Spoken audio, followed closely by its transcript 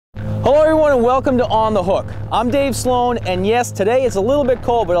Hello everyone and welcome to On the Hook. I'm Dave Sloan, and yes, today it's a little bit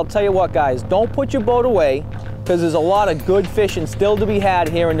cold, but I'll tell you what guys, don't put your boat away because there's a lot of good fishing still to be had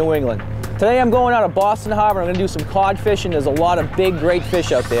here in New England. Today I'm going out of Boston Harbor. I'm going to do some cod fishing. There's a lot of big, great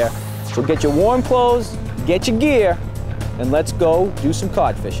fish out there. So get your warm clothes, get your gear, and let's go do some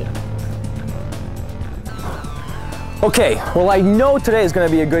cod fishing. Okay, well I know today is going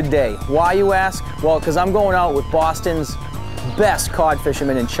to be a good day. Why you ask? Well, because I'm going out with Boston's best cod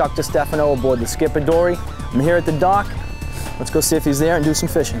fisherman in Chuck DeStefano aboard the Skipper Dory. I'm here at the dock. Let's go see if he's there and do some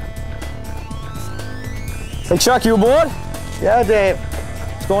fishing. Hey Chuck, you aboard? Yeah, Dave.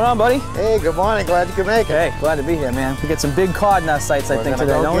 What's going on, buddy? Hey, good morning. Glad you could make it. Hey, glad to be here, man. We get some big cod in our sights, I think,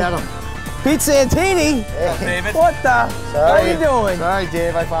 today, don't we? Get 'em. Pete Santini? Hey, David. What the? How are you doing? Sorry,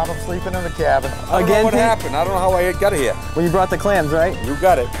 Dave. I found him sleeping in the cabin. I don't know Again, what Pete? happened. I don't know how I got here. Well, you brought the clams, right? You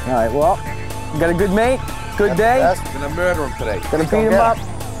got it. All right, well, you got a good mate? Good day? Best. I'm gonna murder him today. Gonna beat him up?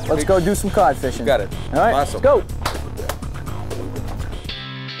 Let's go do some cod fishing. You got it. All right, Awesome. let's go.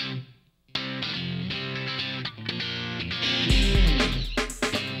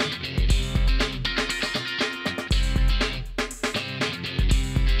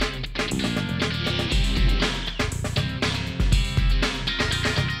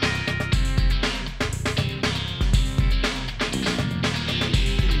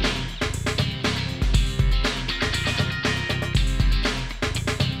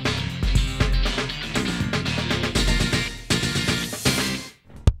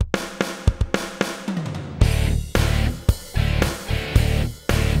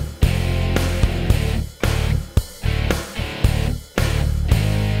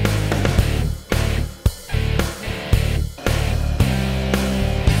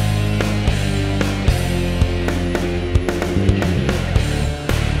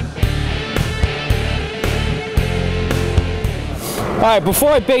 All right, before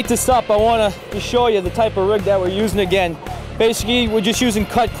I bait this up, I want to show you the type of rig that we're using again. Basically, we're just using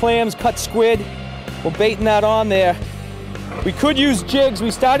cut clams, cut squid. We're baiting that on there. We could use jigs. We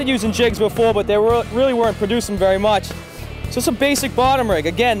started using jigs before, but they really weren't producing very much. So it's a basic bottom rig.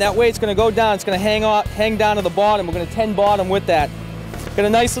 Again, that way it's going to go down. It's going to hang down to the bottom. We're going to 10 bottom with that. Got a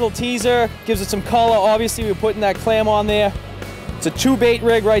nice little teaser. Gives it some color. Obviously, we're putting that clam on there. It's a 2-bait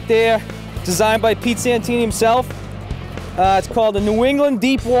rig right there. Designed by Pete Santini himself. It's called the New England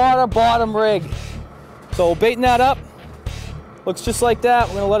Deep Water Bottom Rig. So we're baiting that up. Looks just like that.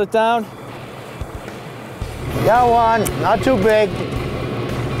 We're gonna let it down. Got one. Not too big.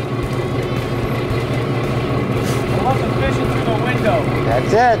 I love the fishing through the window.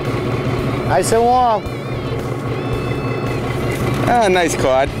 That's it. Nice and warm. Ah, nice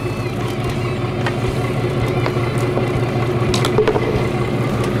cod.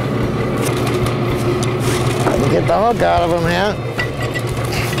 Get the hook out of him here.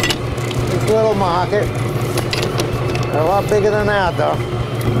 This little market. A lot bigger than that, though.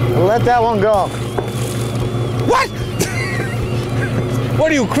 We'll let that one go. What? What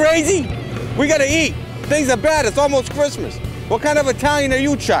are you, crazy? We gotta eat. Things are bad. It's almost Christmas. What kind of Italian are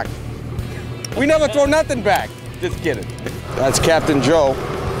you, Chuck? We never throw nothing back. Just kidding. That's Captain Joe.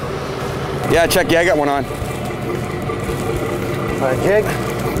 Yeah, Chuck, yeah, I got one on. For a jig?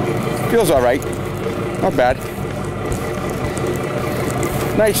 Feels all right. Not bad.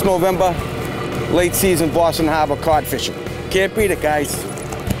 Nice November, late season Boston Harbor cod fishing. Can't beat it, guys.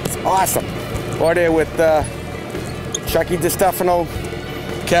 It's awesome. Over there with Chucky DeStefano,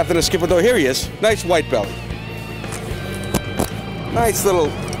 Captain of Skipper Dory. Here he is. Nice white belly. Nice little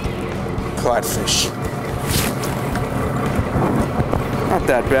codfish. Not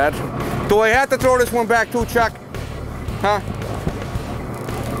that bad. Do I have to throw this one back too, Chuck? Huh?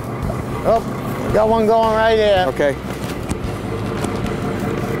 Oh, got one going right here. Okay.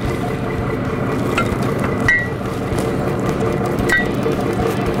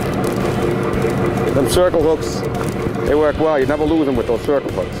 Them circle hooks, they work well. You never lose them with those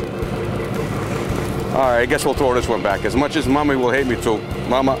circle hooks. All right, I guess we'll throw this one back. As much as Mommy will hate me to.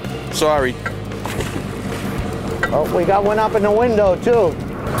 Mama, sorry. Oh, we got one up in the window, too.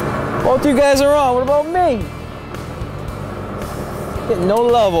 Both you guys are on. What about me? Getting no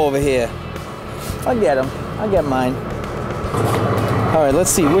love over here. I'll get him. I'll get mine. All right,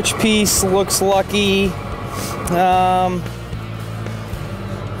 let's see. Which piece looks lucky?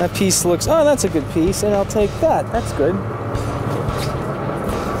 That piece looks, oh, that's a good piece, and I'll take that. That's good.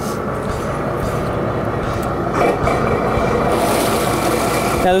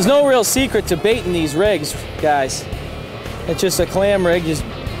 Now, there's no real secret to baiting these rigs, guys. It's just a clam rig, just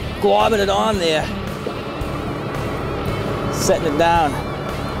globbing it on there. Setting it down.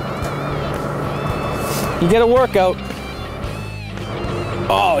 You get a workout.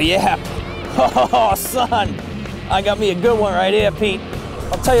 Oh, yeah. Oh, son. I got me a good one right here, Pete.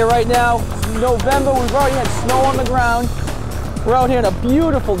 I'll tell you right now, November, we've already had snow on the ground. We're out here on a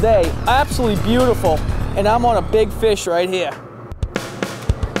beautiful day, absolutely beautiful, and I'm on a big fish right here.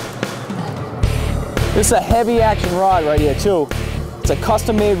 This is a heavy action rod right here too. It's a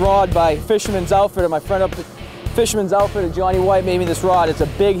custom made rod by Fisherman's Outfitter. My friend up at Fisherman's Outfitter, Johnny White, made me this rod. It's a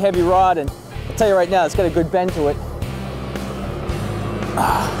big heavy rod, and I'll tell you right now, it's got a good bend to it.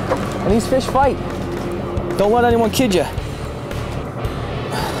 And these fish fight. Don't let anyone kid you.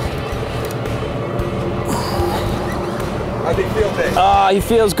 How'd he feel, Dave? Oh, he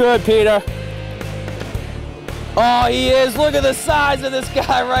feels good, Peter. Oh, he is. Look at the size of this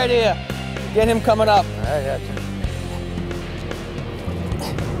guy right here. Get him coming up. I got you.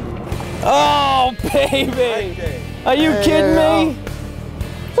 Oh, baby. Are you kidding me?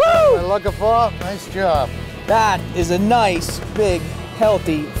 Woo! What I'm looking for? Nice job. That is a nice, big,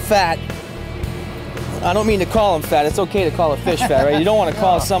 healthy, fat. I don't mean to call him fat. It's okay to call a fish fat, right? You don't want to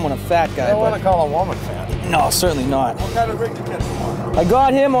call someone a fat guy. I don't want to call a woman fat. No, certainly not. What kind of rig did you catch him on? I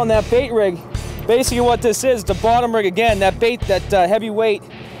got him on that bait rig. Basically what this is, the bottom rig again, that bait, that heavy weight,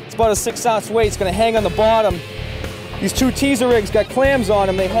 it's about a 6-ounce weight. It's gonna hang on the bottom. These two teaser rigs got clams on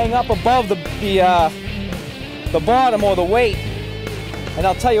them. They hang up above the bottom or the weight. And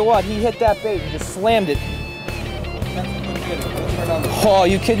I'll tell you what, he hit that bait and just slammed it. Oh,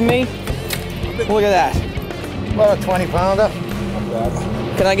 you kidding me? Look at that. About a 20-pounder.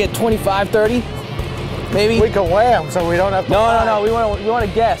 Can I get 25, 30? Maybe? We can weigh them so we don't have to lie. No, we want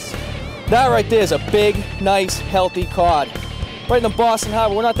to guess. That right there is a big, nice, healthy cod. Right in the Boston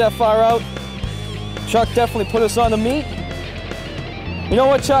Harbor. We're not that far out. Chuck definitely put us on the meat. You know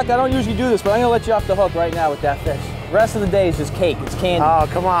what, Chuck? I don't usually do this, but I'm going to let you off the hook right now with that fish. The rest of the day is just cake. It's candy. Oh,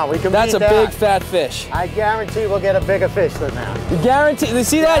 come on. We can That's beat a that. big, fat fish. I guarantee we'll get a bigger fish than that. You guarantee? You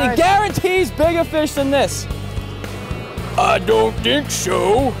see that? He guarantees bigger fish than this. I don't think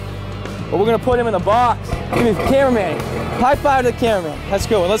so. But we're going to put him in the box. Give me the cameraman. High five to the cameraman. Let's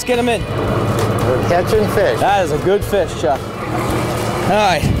go. Let's get him in. We're catching fish. That is a good fish, Chuck. All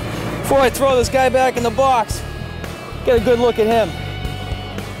right. Before I throw this guy back in the box, get a good look at him.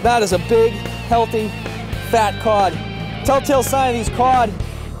 That is a big, healthy, fat cod. Telltale sign of these cod,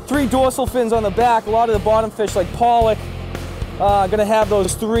 3 dorsal fins on the back. A lot of the bottom fish like pollock gonna have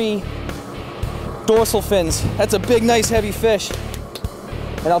those 3 dorsal fins. That's a big, nice, heavy fish.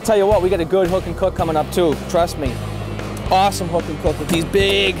 And I'll tell you what, we got a good hook and cook coming up too, trust me. Awesome hook and cook with these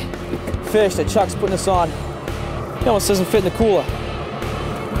big fish that Chuck's putting us on. It almost doesn't fit in the cooler.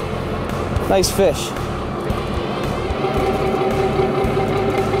 Nice fish.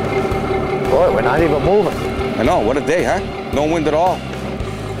 Boy, we're not even moving. I know, what a day, huh? No wind at all.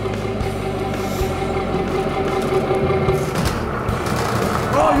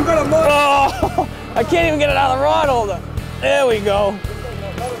 Oh, you got a mud! Oh, I can't even get it out of the rod holder. There we go.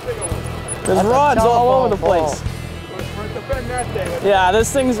 There's rods all over the place. Yeah,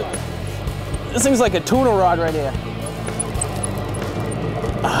 this thing's like a tuna rod right here.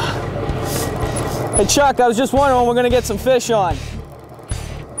 Hey Chuck, I was just wondering when we're gonna get some fish on.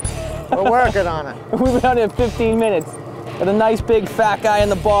 We're working on it. We've been out here 15 minutes. Got a nice big fat guy in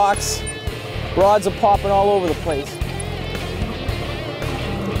the box. Rods are popping all over the place.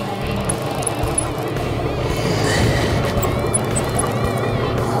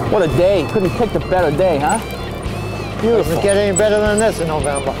 What a day. Couldn't have picked a better day, huh? Beautiful. Doesn't get any better than this in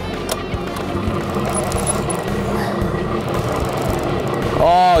November.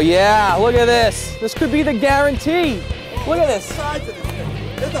 Oh yeah, look at this. This could be the guarantee. Look at this. Size of this thing.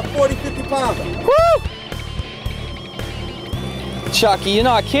 It's a 40, 50 pounder. Woo! Chucky, you're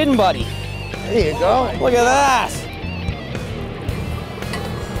not kidding, buddy. There you go. Look at that.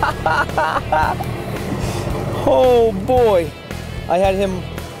 Oh boy. I had him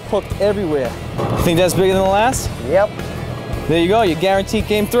hooked everywhere. Think that's bigger than the last? Yep. There you go, your guarantee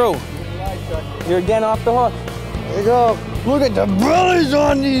came through. You're again off the hook. There you go. Look at the bellies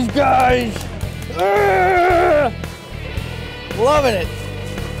on these guys. Loving it.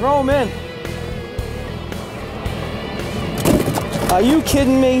 Throw them in. Are you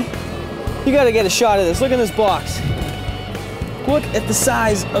kidding me? You gotta get a shot of this. Look at this box. Look at the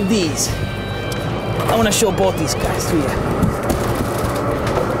size of these. I wanna show both these guys to you.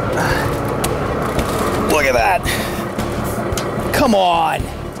 Look at that. Come on.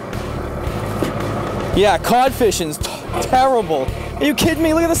 Yeah, cod fishing's terrible. Are you kidding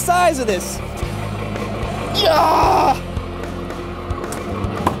me? Look at the size of this. Yeah.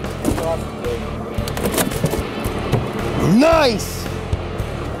 Nice.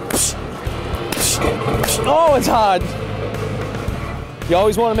 Oh, it's hard. You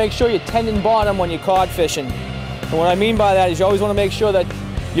always want to make sure you're tendon bottom when you're cod fishing. And what I mean by that is you always want to make sure that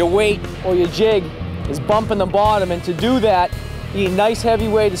your weight or your jig is bumping the bottom, and to do that, you need nice heavy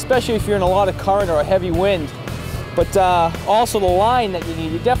weight, especially if you're in a lot of current or a heavy wind. But also the line that you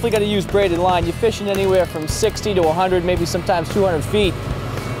need, you definitely got to use braided line. You're fishing anywhere from 60 to 100, maybe sometimes 200 feet.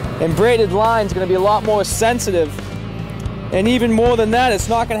 And braided line is going to be a lot more sensitive. And even more than that, it's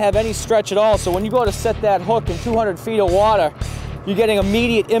not going to have any stretch at all. So when you go to set that hook in 200 feet of water, you're getting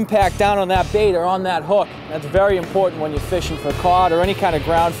immediate impact down on that bait or on that hook. That's very important when you're fishing for cod or any kind of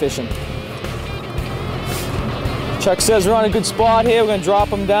ground fishing. Chuck says we're on a good spot here. We're going to drop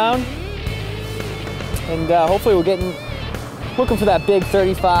them down. And hopefully we're looking for that big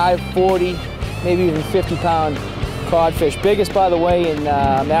 35, 40, maybe even 50-pound codfish. Biggest, by the way, in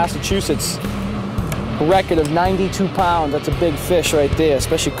Massachusetts. A record of 92 pounds. That's a big fish right there,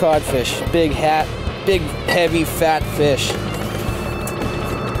 especially codfish. Big, heavy, fat fish.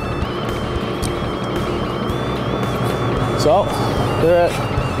 So, they're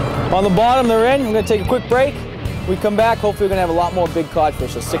on the bottom, they're in. We're gonna take a quick break. When we come back, hopefully we're gonna have a lot more big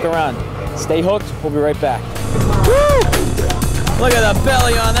codfish, so stick around. Stay hooked, we'll be right back. Woo! Look at the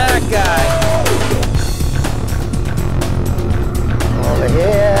belly on that guy. Over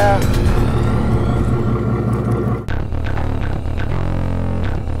here.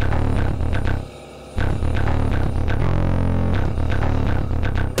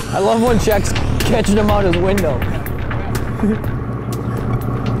 I love when Chuck's catching him out his window.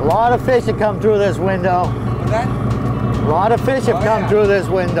 A lot of fish have come through this window. What's that? A lot of fish have come through this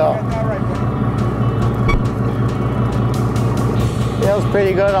window. Feels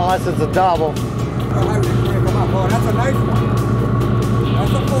pretty good unless it's a double. Oh, that's a nice one.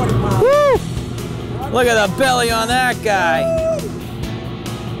 That's a 40-pound. Woo! Look at the belly on that guy.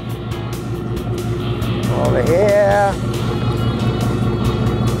 Over here.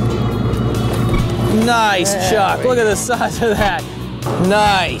 Nice, Chuck. Look at the size of that.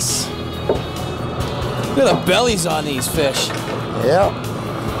 Nice. Look at the bellies on these fish. Yep.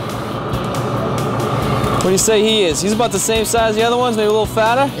 What do you say he is? He's about the same size as the other ones, maybe a little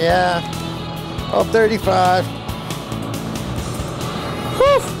fatter? Yeah. Oh, 35.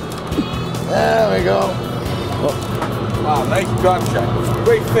 Whew. There we go. Wow, nice drop shot.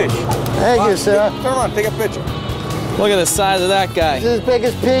 Great fish. Thank you, sir. Turn around, take a picture. Look at the size of that guy. This is as big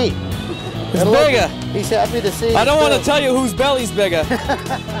as Pete. It's bigger. He's happy to see you. I don't want to tell you whose belly's bigger.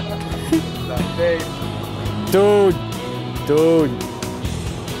 Dude.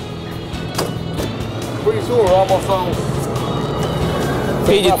 Pretty soon we're almost on.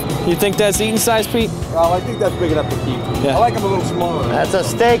 Pete, you think that's eating size, Pete? Well, I think that's big enough to keep. Yeah. I like them a little smaller. That's a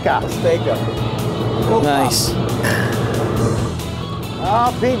staker. Staker. Nice.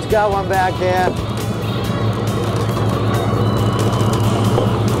 Oh, Pete's got one back there.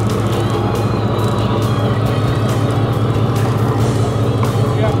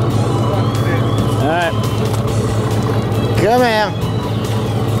 All right. Come here.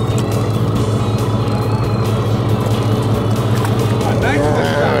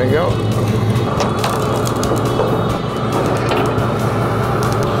 There we go.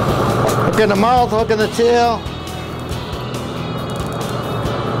 Hook in the mouth, hook in the tail.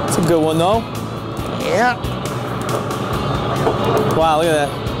 It's a good one, though. Yeah. Wow, look at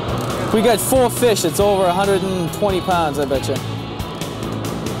that. We got 4 fish. It's over 120 pounds, I bet you.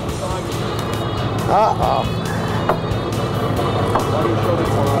 Uh-oh.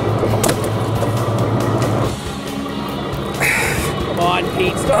 Come on,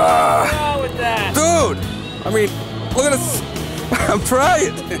 Pete. Start with that. Dude! I mean, look at this. I'm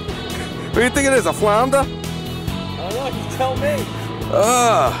trying. What do you think it is, a flounder? I don't know, you tell me.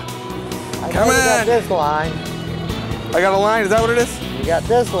 Come You got on. this line. I got a line, is that what it is? You got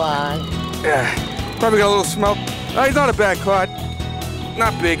this line. Yeah. Probably got a little smelt. Oh, he's not a bad cod.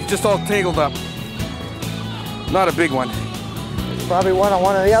 Not big, just all tangled up. Not a big one. It's probably one on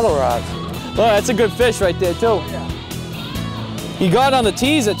one of the other rods. Oh, that's a good fish right there, too. Yeah. You got on the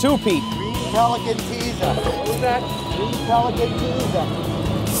teaser, too, Pete. Green pelican teaser. What was that? Green pelican teaser.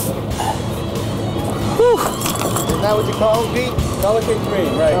 Whew. Isn't that what you call it, Pete? Pelican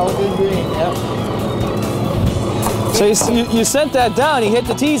green, right. Pelican green, yep. So you sent that down, he hit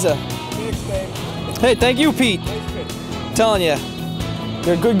the teaser. Hey, thank you, Pete. I'm telling you,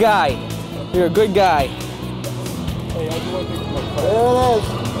 you're a good guy. You're a good guy. There it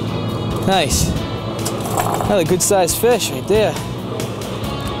is. Nice. That's a good sized fish right there.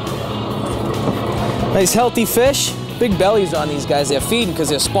 Nice healthy fish. Big bellies on these guys. They're feeding because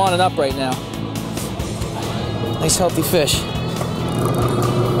they're spawning up right now. Nice healthy fish.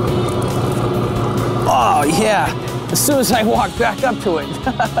 Oh yeah. as soon as I walked back up to it.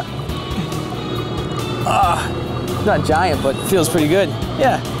 Not giant, but feels pretty good.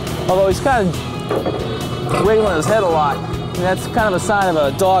 Yeah, although he's kind of wiggling his head a lot. And that's kind of a sign of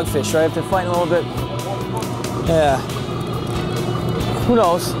a dogfish, right? If they're fighting a little bit. Yeah. Who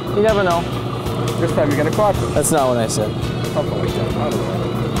knows? You never know. This time you're gonna caught them. That's not what I said.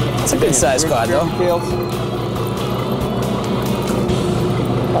 It's a good sized cod, though.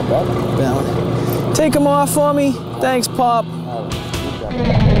 Not bad. Take them off for me. Thanks, Pop.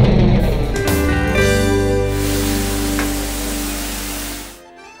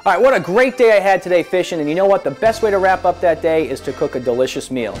 All right, what a great day I had today fishing, and you know what? The best way to wrap up that day is to cook a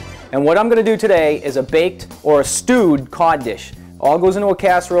delicious meal. And what I'm gonna do today is a baked or a stewed cod dish. All goes into a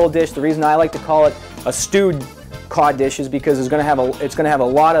casserole dish. The reason I like to call it a stewed cod dish is because it's gonna have a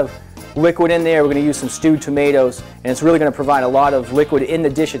lot of liquid in there. We're gonna use some stewed tomatoes, and it's really gonna provide a lot of liquid in the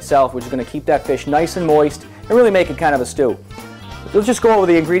dish itself, which is gonna keep that fish nice and moist and really make it kind of a stew. Let's just go over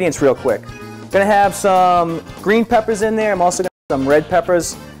the ingredients real quick. Gonna have some green peppers in there. I'm also gonna have some red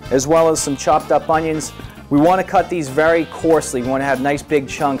peppers, as well as some chopped up onions. We want to cut these very coarsely. We want to have nice big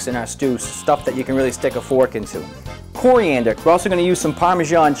chunks in our stew, stuff that you can really stick a fork into. Coriander. We're also going to use some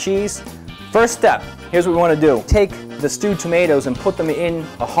Parmesan cheese. First step, here's what we want to do. Take the stewed tomatoes and put them in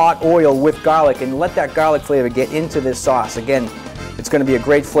a hot oil with garlic and let that garlic flavor get into this sauce. Again, it's going to be a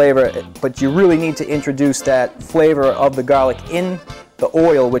great flavor, but you really need to introduce that flavor of the garlic in the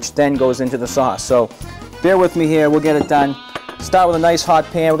oil, which then goes into the sauce. So bear with me here, we'll get it done. Start with a nice hot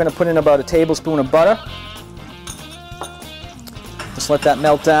pan. We're going to put in about a tablespoon of butter. Just let that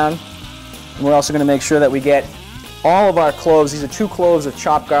melt down. And we're also going to make sure that we get all of our cloves. These are 2 cloves of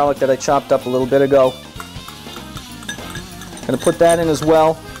chopped garlic that I chopped up a little bit ago. Going to put that in as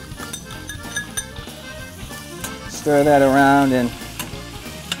well. Stir that around, and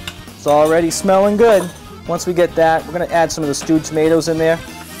it's already smelling good. Once we get that, we're going to add some of the stewed tomatoes in there.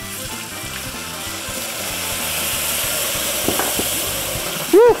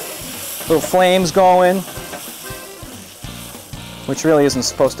 Little flames going, which really isn't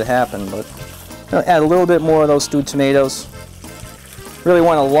supposed to happen, but I'm going to add a little bit more of those stewed tomatoes. Really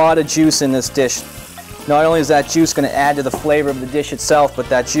want a lot of juice in this dish. Not only is that juice going to add to the flavor of the dish itself, but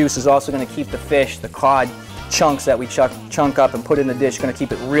that juice is also going to keep the fish, the cod chunks that we chunk up and put in the dish, going to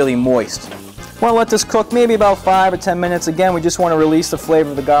keep it really moist. Want to let this cook maybe about 5 or 10 minutes. Again, we just want to release the flavor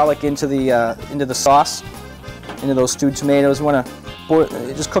of the garlic into the sauce, into those stewed tomatoes. We want to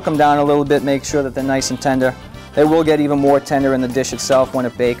just cook them down a little bit, make sure that they're nice and tender. They will get even more tender in the dish itself when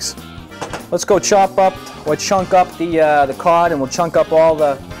it bakes. Let's go chop up or chunk up the cod, and we'll chunk up all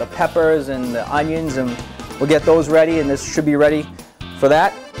the peppers and the onions, and we'll get those ready, and this should be ready for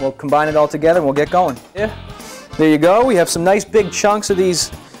that. We'll combine it all together and we'll get going. Yeah. There you go. We have some nice big chunks of these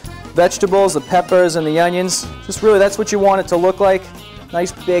vegetables, the peppers and the onions. Just really, that's what you want it to look like.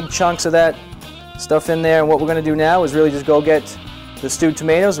 Nice big chunks of that stuff in there. And what we're going to do now is really just go get the stewed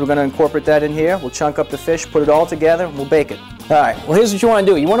tomatoes. We're going to incorporate that in here. We'll chunk up the fish, put it all together, and we'll bake it. All right, well, here's what you want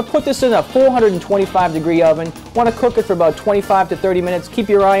to do. You want to put this in a 425-degree oven. You want to cook it for about 25 to 30 minutes. Keep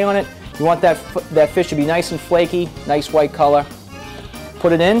your eye on it. You want that fish to be nice and flaky, nice white color.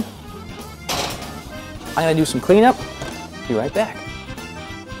 Put it in. I'm going to do some cleanup. Be right back.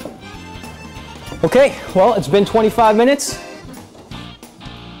 Okay, well, it's been 25 minutes.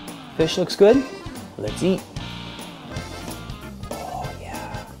 Fish looks good. Let's eat.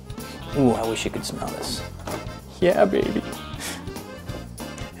 Ooh, I wish you could smell this. Yeah, baby.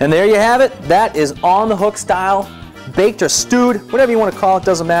 And there you have it. That is on the hook style, baked or stewed, whatever you want to call it,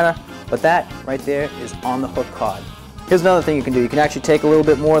 doesn't matter. But that right there is on the hook cod. Here's another thing you can do. You can actually take a little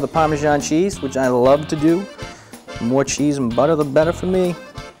bit more of the Parmesan cheese, which I love to do. The more cheese and butter, the better for me.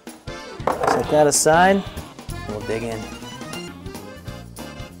 Set that aside, and we'll dig in.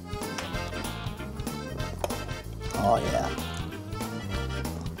 Oh, yeah.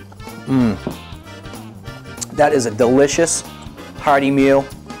 That is a delicious, hearty meal,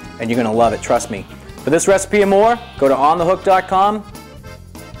 and you're gonna love it, trust me. For this recipe and more, go to onthehook.com.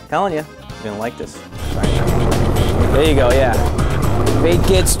 I'm telling you, you're gonna like this. There you go, yeah. Bait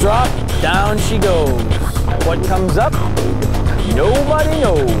gets dropped, down she goes. What comes up? Nobody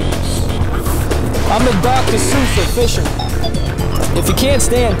knows. I'm the Dr. Seuss of fishing. If you can't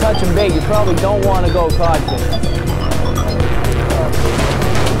stand touching bait, you probably don't want to go cod fishing.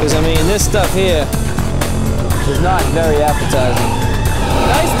 Because, I mean, this stuff here is not very appetizing.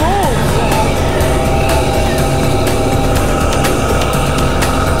 Nice move!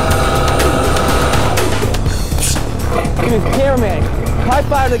 Give me the cameraman. High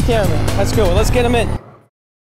five to the cameraman. Let's go. Let's get him in.